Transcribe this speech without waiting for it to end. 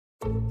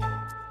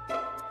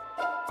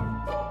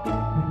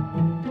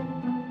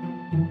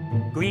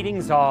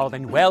Greetings all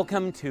and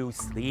welcome to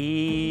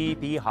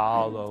Sleepy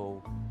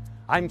Hollow.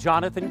 I'm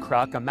Jonathan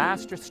Crook, a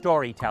master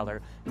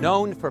storyteller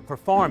known for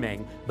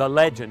performing The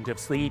Legend of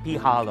Sleepy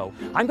Hollow.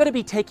 I'm going to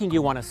be taking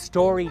you on a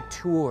story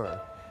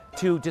tour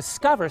to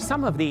discover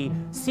some of the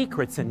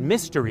secrets and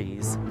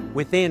mysteries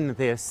within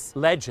this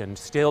legend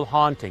still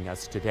haunting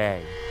us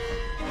today.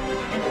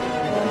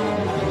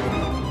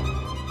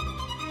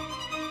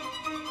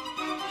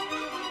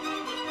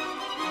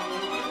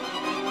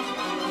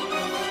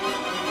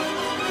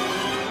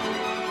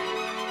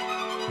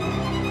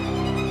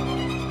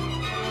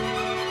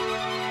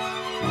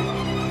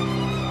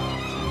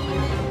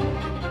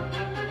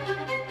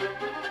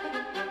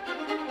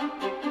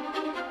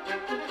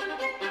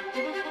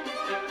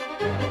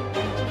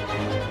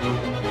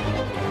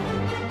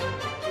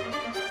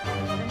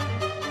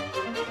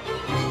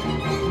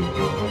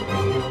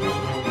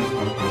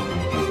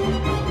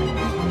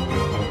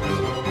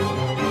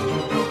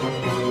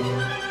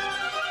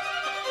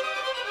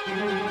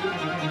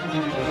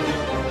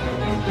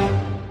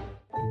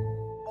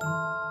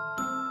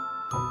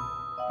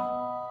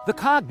 The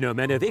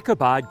cognomen of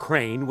Ichabod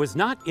Crane was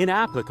not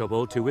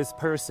inapplicable to his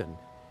person.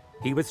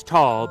 He was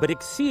tall but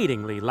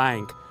exceedingly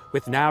lank,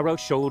 with narrow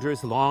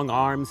shoulders, long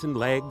arms and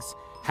legs,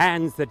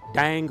 hands that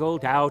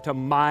dangled out a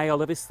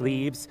mile of his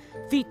sleeves,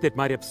 feet that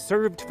might have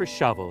served for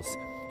shovels,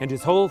 and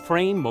his whole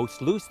frame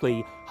most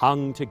loosely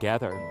hung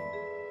together.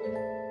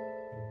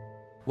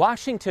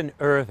 Washington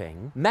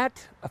Irving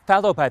met a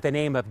fellow by the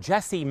name of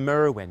Jesse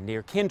Merwin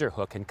near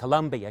Kinderhook in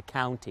Columbia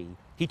County.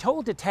 He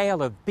told a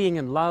tale of being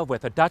in love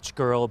with a Dutch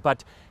girl,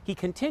 but he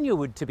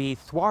continued to be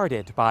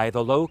thwarted by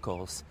the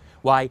locals.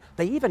 Why,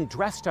 they even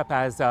dressed up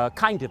as a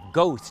kind of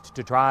ghost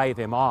to drive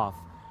him off.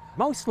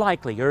 Most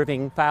likely,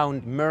 Irving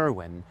found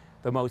Merwin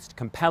the most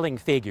compelling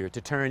figure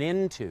to turn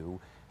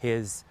into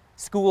his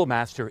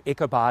schoolmaster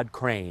Ichabod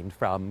Crane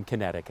from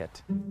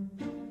Connecticut.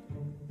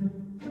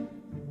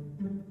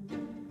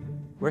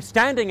 We're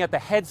standing at the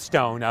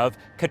headstone of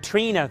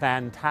Katrina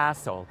Van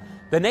Tassel.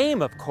 The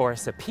name, of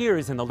course,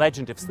 appears in the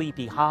legend of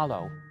Sleepy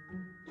Hollow.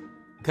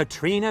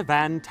 Katrina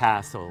Van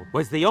Tassel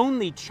was the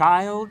only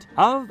child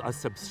of a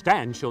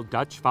substantial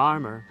Dutch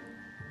farmer.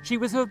 She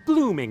was a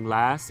blooming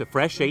lass, a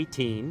fresh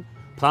 18,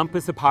 plump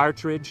as a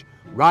partridge,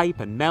 ripe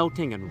and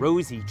melting and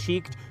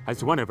rosy-cheeked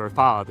as one of her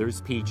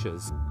father's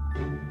peaches.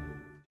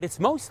 It's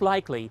most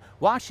likely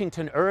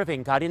Washington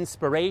Irving got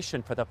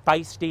inspiration for the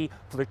feisty,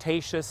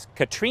 flirtatious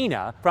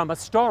Katrina from a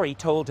story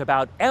told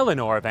about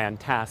Eleanor Van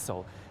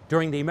Tassel.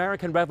 During the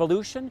American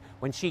Revolution,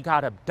 when she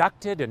got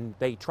abducted and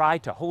they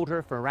tried to hold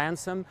her for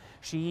ransom,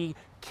 she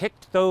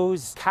kicked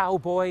those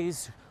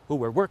cowboys who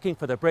were working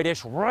for the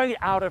British right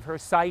out of her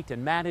sight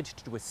and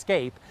managed to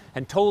escape,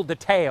 and told the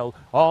tale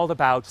all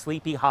about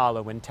Sleepy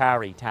Hollow in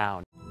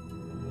Tarrytown.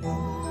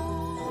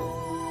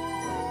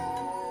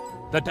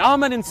 The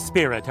dominant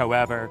spirit,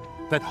 however,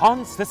 that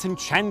haunts this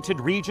enchanted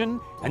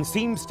region and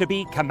seems to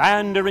be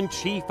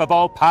commander-in-chief of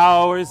all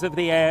powers of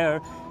the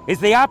air is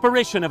the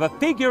apparition of a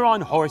figure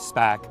on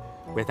horseback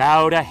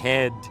without a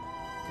head.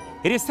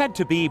 It is said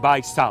to be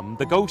by some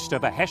the ghost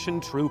of a Hessian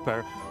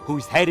trooper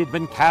whose head had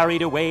been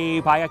carried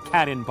away by a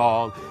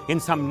cannonball in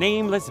some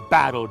nameless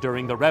battle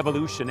during the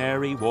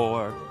Revolutionary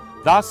War.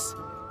 Thus,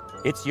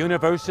 it's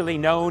universally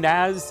known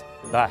as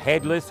the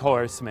Headless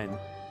Horseman.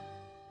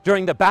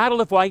 During the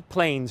Battle of White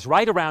Plains,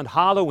 right around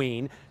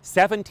Halloween,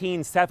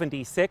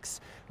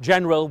 1776,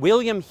 General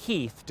William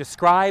Heath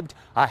described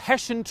a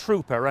Hessian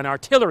trooper, an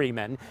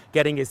artilleryman,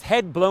 getting his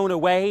head blown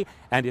away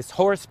and his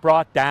horse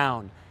brought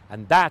down.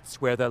 And that's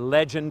where the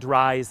legend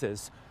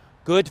rises.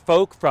 Good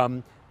folk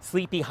from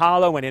Sleepy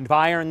Hollow and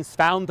environs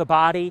found the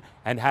body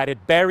and had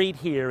it buried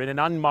here in an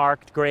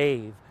unmarked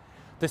grave.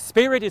 The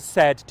spirit is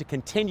said to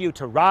continue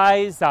to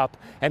rise up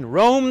and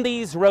roam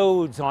these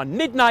roads on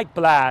midnight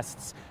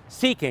blasts,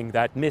 seeking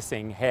that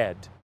missing head.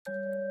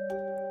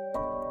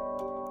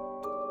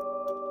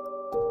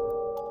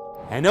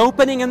 An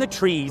opening in the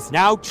trees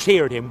now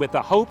cheered him with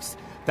the hopes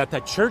that the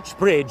church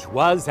bridge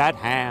was at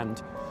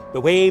hand. The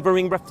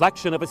wavering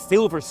reflection of a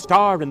silver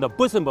star in the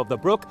bosom of the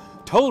brook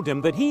told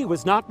him that he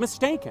was not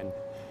mistaken.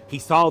 He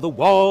saw the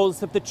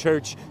walls of the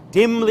church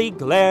dimly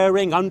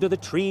glaring under the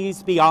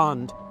trees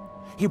beyond.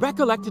 He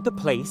recollected the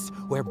place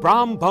where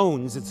Brom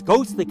Bones, its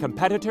ghostly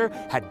competitor,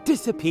 had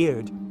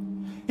disappeared.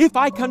 If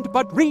I can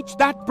but reach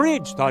that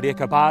bridge, thought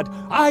Ichabod,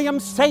 I am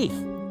safe.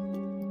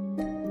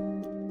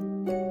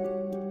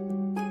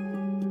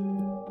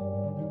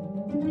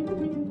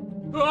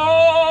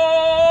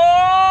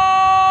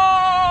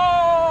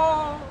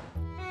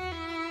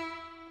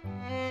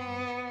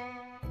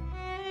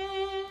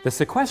 The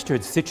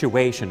sequestered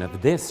situation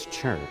of this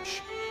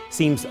church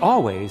seems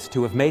always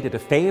to have made it a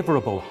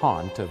favorable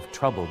haunt of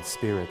troubled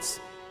spirits.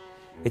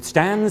 It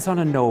stands on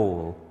a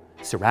knoll,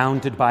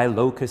 surrounded by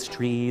locust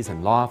trees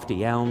and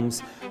lofty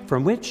elms,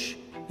 from which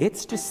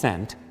its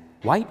descent,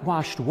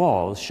 whitewashed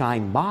walls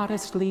shine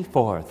modestly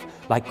forth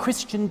like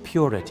Christian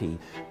purity,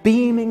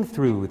 beaming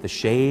through the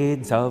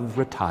shades of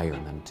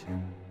retirement.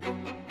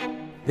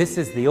 This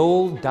is the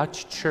old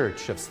Dutch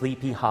church of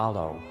Sleepy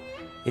Hollow.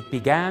 It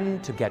began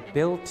to get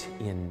built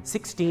in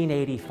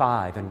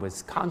 1685 and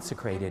was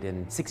consecrated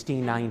in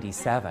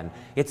 1697.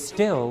 It's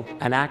still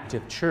an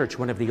active church,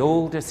 one of the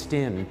oldest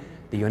in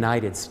the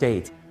United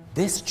States.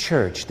 This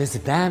church, this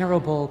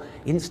venerable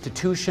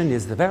institution,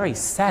 is the very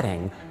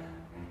setting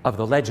of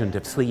the legend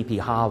of Sleepy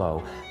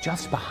Hollow.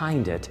 Just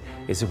behind it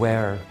is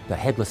where the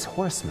Headless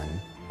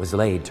Horseman was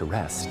laid to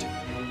rest.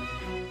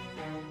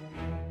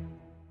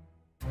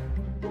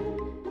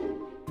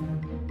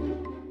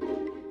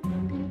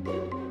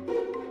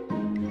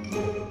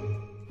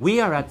 We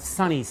are at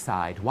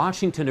Sunnyside,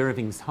 Washington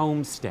Irving's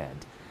homestead.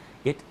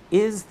 It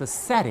is the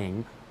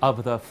setting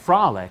of the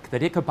frolic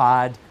that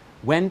Ichabod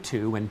went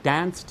to and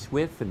danced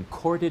with and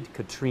courted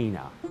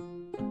Katrina.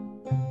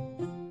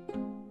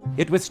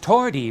 It was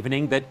toward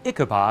evening that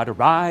Ichabod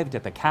arrived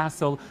at the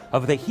castle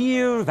of the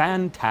Heer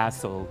Van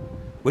Tassel,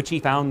 which he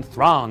found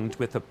thronged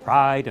with the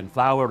pride and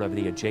flower of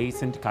the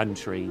adjacent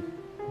country.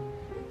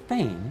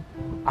 Fain,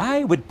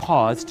 I would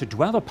pause to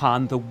dwell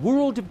upon the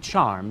world of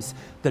charms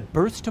that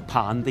burst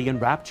upon the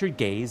enraptured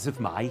gaze of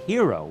my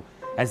hero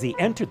as he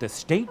entered the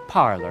state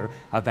parlor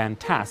of Van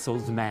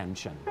Tassel's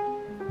mansion.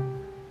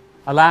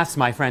 Alas,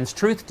 my friends,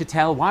 truth to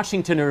tell,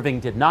 Washington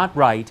Irving did not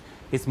write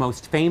his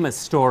most famous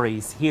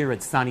stories here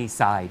at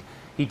Sunnyside.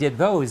 He did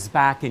those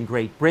back in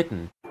Great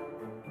Britain.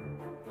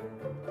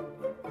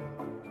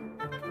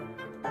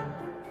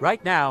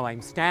 Right now,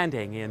 I'm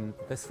standing in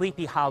the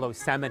Sleepy Hollow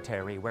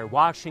Cemetery where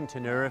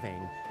Washington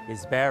Irving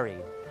is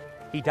buried.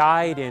 He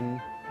died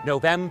in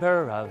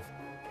November of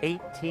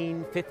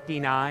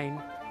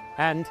 1859,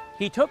 and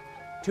he took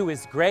to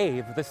his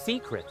grave the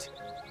secret.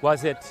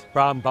 Was it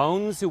Brom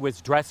Bones who was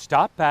dressed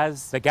up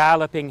as the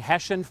galloping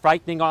Hessian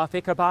frightening off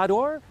Ichabod,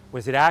 or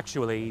was it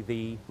actually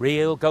the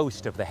real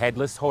ghost of the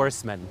Headless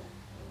Horseman,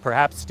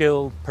 perhaps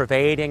still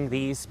pervading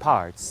these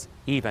parts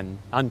even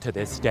unto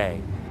this day?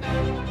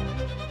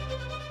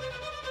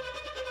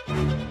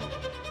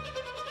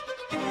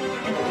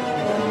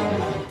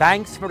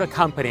 Thanks for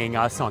accompanying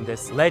us on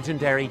this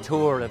legendary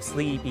tour of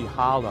Sleepy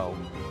Hollow.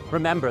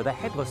 Remember, the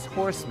Headless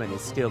Horseman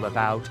is still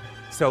about,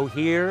 so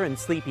here in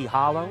Sleepy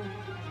Hollow,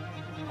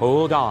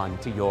 hold on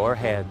to your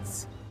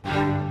heads.